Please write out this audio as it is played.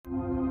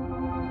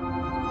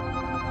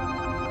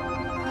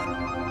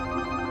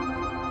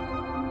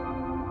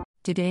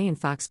Today in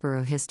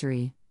Foxborough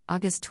History,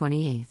 August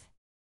 28th.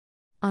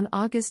 On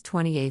August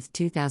 28,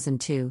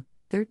 2002,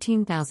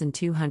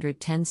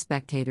 13,210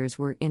 spectators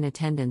were in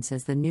attendance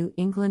as the New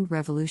England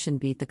Revolution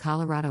beat the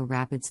Colorado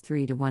Rapids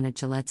 3-1 at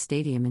Gillette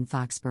Stadium in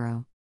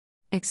Foxborough.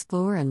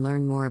 Explore and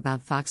learn more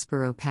about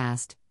Foxborough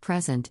past,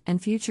 present,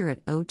 and future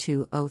at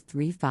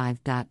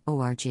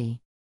 02035.org.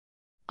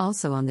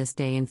 Also on this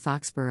day in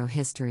Foxborough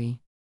History.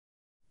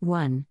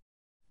 1.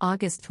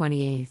 August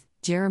 28,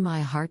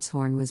 Jeremiah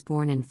Hartshorn was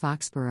born in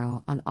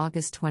Foxborough on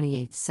August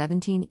 28,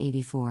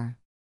 1784.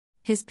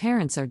 His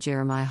parents are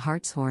Jeremiah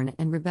Hartshorn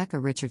and Rebecca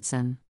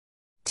Richardson.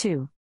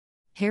 2.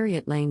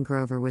 Harriet Lane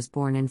Grover was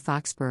born in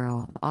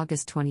Foxborough on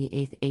August 28,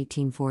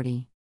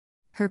 1840.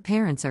 Her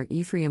parents are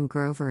Ephraim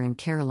Grover and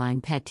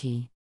Caroline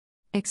Petty.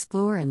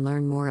 Explore and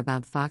learn more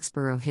about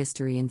Foxborough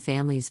history and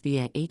families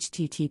via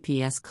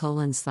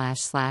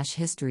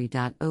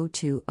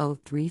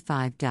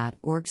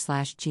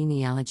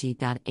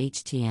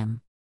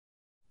https://history.02035.org/genealogy.htm.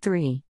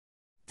 3.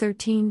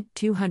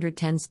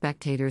 13,210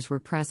 spectators were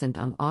present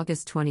on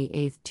August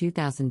 28,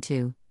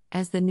 2002,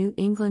 as the New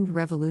England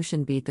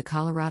Revolution beat the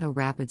Colorado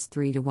Rapids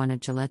 3-1 at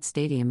Gillette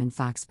Stadium in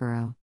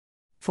Foxborough.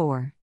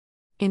 4.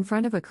 In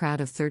front of a crowd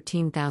of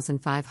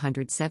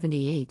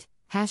 13,578,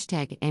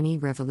 #NE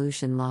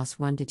Revolution lost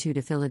 1-2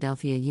 to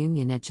Philadelphia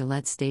Union at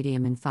Gillette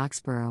Stadium in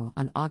Foxborough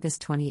on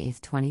August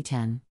 28,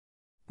 2010.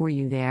 Were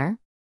you there?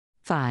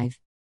 5.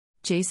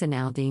 Jason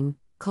Aldean,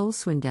 Cole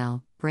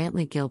Swindell,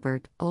 Brantley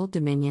Gilbert, Old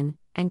Dominion,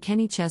 and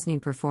Kenny Chesney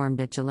performed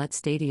at Gillette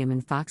Stadium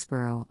in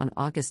Foxborough on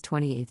August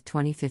 28,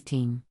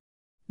 2015.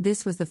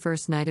 This was the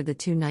first night of the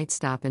two-night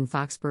stop in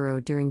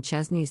Foxborough during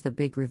Chesney's The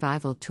Big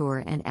Revival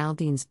Tour and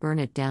Aldean's Burn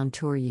It Down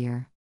Tour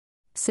year.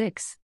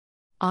 6.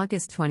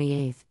 August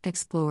 28.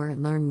 Explore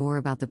and learn more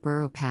about the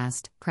borough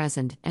past,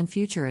 present, and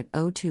future at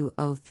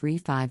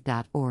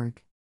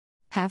 02035.org.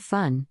 Have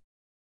fun!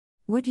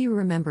 What do you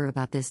remember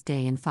about this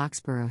day in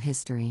Foxborough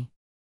history?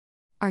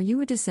 Are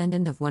you a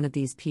descendant of one of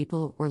these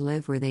people or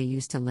live where they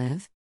used to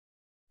live?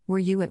 Were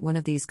you at one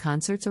of these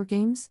concerts or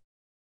games?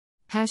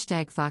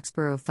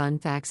 #Foxborough Fun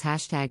Facts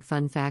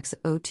 #Fun Facts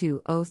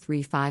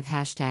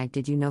 02035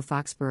 Did you know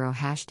Foxborough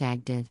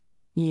 #Did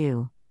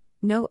you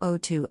know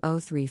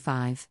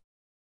 02035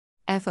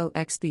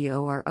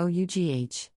 FOXBOROUGH